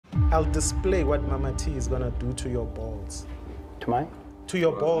I'll display what Mama T is gonna do to your balls. To mine? To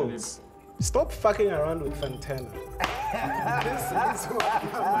your balls. Stop fucking around with Fontana. This is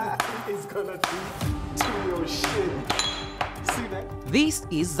what Mama T is gonna do to your shit. See that? This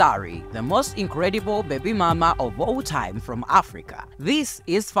is Zari, the most incredible baby mama of all time from Africa. This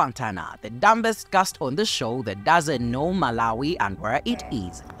is Fatana, the dumbest cast on the show that doesn't know Malawi and where it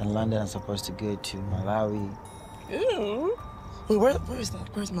is. In London, I'm supposed to go to Malawi. Ew. Wait, where is that?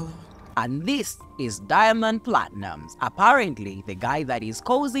 Where's Malawi? And this is Diamond Platnumz, apparently the guy that is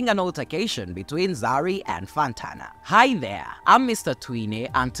causing an altercation between Zari and Fontana. Hi there, I'm Mr. Twine,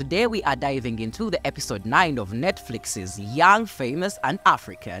 and today we are diving into the episode 9 of Netflix's Young, Famous and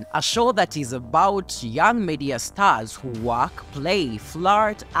African, a show that is about young media stars who work, play,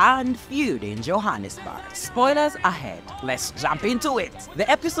 flirt and feud in Johannesburg. Spoilers ahead, let's jump into it. The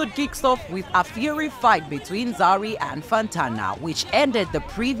episode kicks off with a fiery fight between Zari and Fontana, which ended the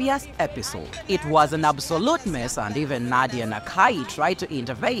previous episode. It was an absolute mess, and even Nadia Nakai tried to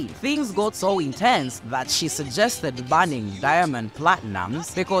intervene. Things got so intense that she suggested banning Diamond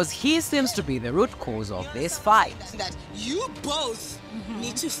Platnumz because he seems to be the root cause of this fight. That you both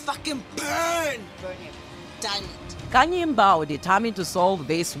need to fucking burn Diamond. Kanye Mbao, determined to solve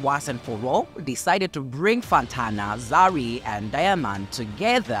this once and for all, decided to bring Fontana, Zari and Diamond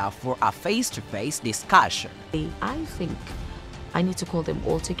together for a face-to-face discussion. I think I need to call them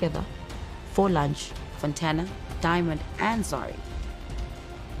all together for lunch. Fontana, Diamond, and Zari.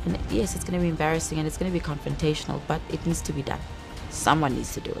 And yes, it's going to be embarrassing and it's going to be confrontational, but it needs to be done. Someone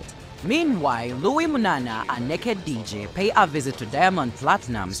needs to do it. Meanwhile, Louis Munana and Naked DJ pay a visit to Diamond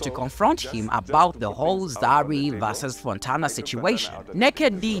Platnumz to confront him about the whole Zari versus Fontana situation.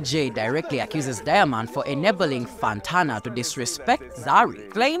 Naked DJ directly accuses Diamond for enabling Fontana to disrespect Zari,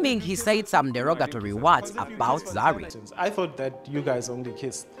 claiming he said some derogatory words about Zari. I thought that you guys only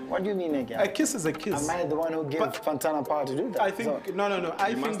kissed. What do you mean again? A kiss is a kiss. Am I the one who gave Fontana power to do that? I think, no.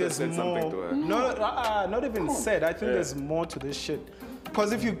 I think there's more. Not even said. I think there's more to this shit.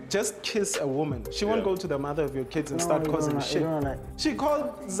 Because if you just kiss a woman, she won't go to the mother of your kids and start causing shit. She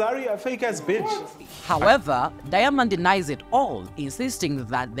called Zari a fake-ass bitch. However, Diamond denies it all, insisting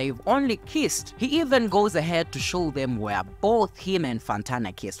that they've only kissed. He even goes ahead to show them where both him and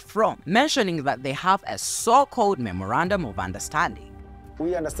Fontana kissed from, mentioning that they have a so-called memorandum of understanding.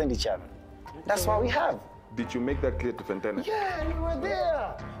 We understand each other. That's what we have. Did you make that clear to Fontana? Yeah, we were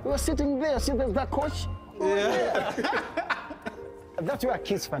there. We were sitting there. See, there's that coach? Yeah. That's where I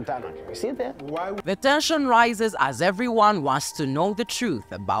kissed Fontana. You see there? Why? The tension rises as everyone wants to know the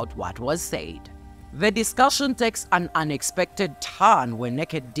truth about what was said. The discussion takes an unexpected turn when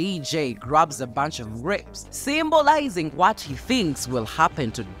Naked DJ grabs a bunch of grapes, symbolizing what he thinks will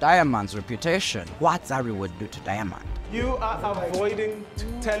happen to Diamond's reputation, what Zari would do to Diamond. You are avoiding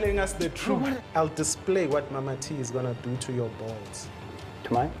telling us the truth. I'll display what Mama T is gonna do to your balls.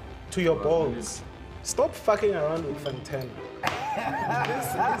 To mine? To your balls. Stop fucking around with Fontana. This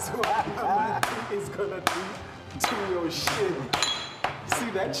is what Mama T is gonna do to your shit. See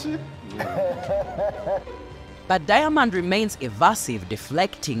that shit? But Diamond remains evasive,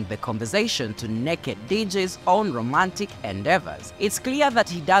 deflecting the conversation to Naked DJ's own romantic endeavors. It's clear that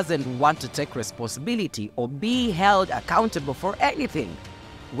he doesn't want to take responsibility or be held accountable for anything.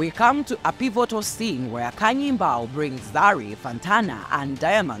 We come to a pivotal scene where Kanye Mbao brings Zari, Fontana and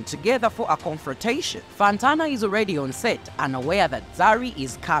Diamond together for a confrontation. Fontana is already on set, unaware that Zari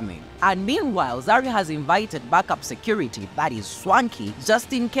is coming. And meanwhile, Zari has invited backup security, that is Swanky,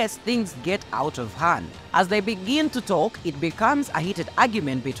 just in case things get out of hand. As they begin to talk, it becomes a heated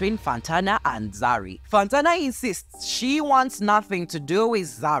argument between Fontana and Zari. Fontana insists she wants nothing to do with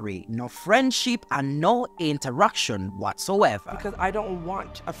Zari, no friendship and no interaction whatsoever. Because I don't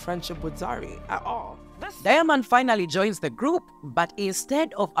want a friendship with Zari at all. Diamond finally joins the group, but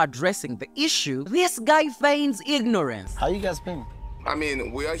instead of addressing the issue, this guy feigns ignorance. How you guys been? I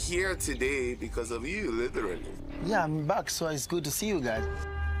mean, we are here today because of you, literally. Yeah, I'm back, so it's good to see you guys.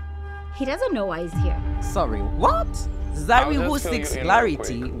 He doesn't know why he's here. Sorry, what? Zari, who seeks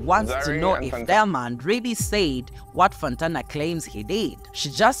clarity, wants to know if Diamond really said what Fontana claims he did.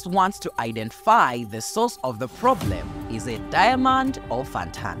 She just wants to identify the source of the problem. Is it Diamond or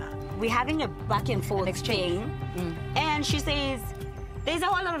Fontana? We're having a back and forth exchange, and she says, there's a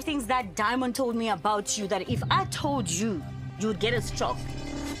whole lot of things that Diamond told me about you that if I told you, you'd get a stroke.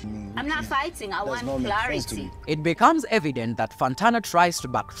 I'm not fighting, I want clarity. It becomes evident that Fontana tries to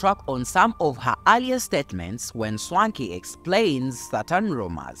backtrack on some of her earlier statements when Swanky explains certain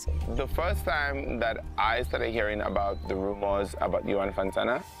rumors. The first time that I started hearing about the rumors about you and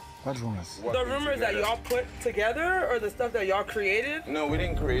Fontana, What rumors? The rumors that y'all put together or the stuff that y'all created? No, we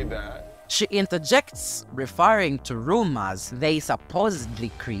didn't create that. She interjects, referring to rumors they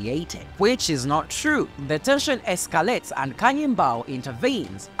supposedly created, which is not true. The tension escalates and Kanyimbao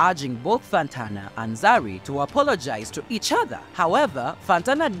intervenes, urging both Fontana and Zari to apologize to each other. However,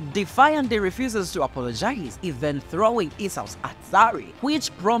 Fontana defiantly refuses to apologize, even throwing insults at Zari,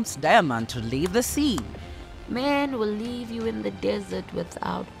 which prompts Diamond to leave the scene. Man will leave you in the desert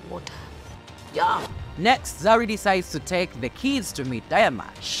without water. Yeah. Next, Zari decides to take the kids to meet Diamond.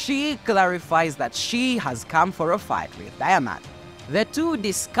 She clarifies that she has come for a fight with Diamond. The two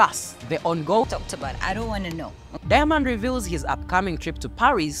discuss the ongoing Talked about. I don't want to know. Diamond reveals his upcoming trip to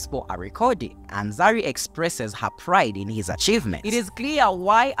Paris for a recording, and Zari expresses her pride in his achievement. It is clear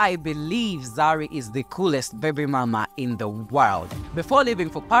why I believe Zari is the coolest baby mama in the world. Before leaving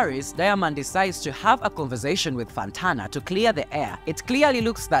for Paris, Diamond decides to have a conversation with Fontana to clear the air. It clearly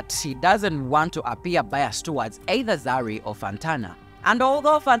looks that she doesn't want to appear biased towards either Zari or Fontana. And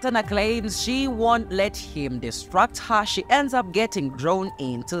although Fontana claims she won't let him distract her, she ends up getting drawn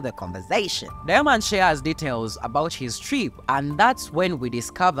into the conversation. Diamond shares details about his trip, and that's when we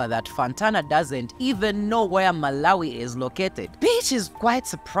discover that Fontana doesn't even know where Malawi is located, which is quite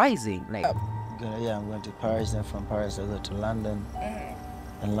surprising. Yeah, I'm going to Paris, then from Paris I go to London.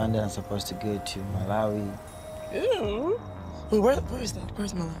 And London I'm supposed to go to Malawi. Ew. Wait, where is that?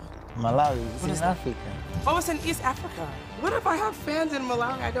 Where's Malawi? Malawi, it's in Africa. Oh, it's in East Africa. What if I have fans in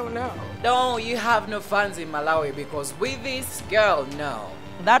Malawi? I don't know. No, you have no fans in Malawi because with this girl, no.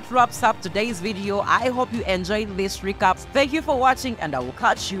 That wraps up today's video. I hope you enjoyed this recap. Thank you for watching and I will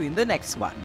catch you in the next one.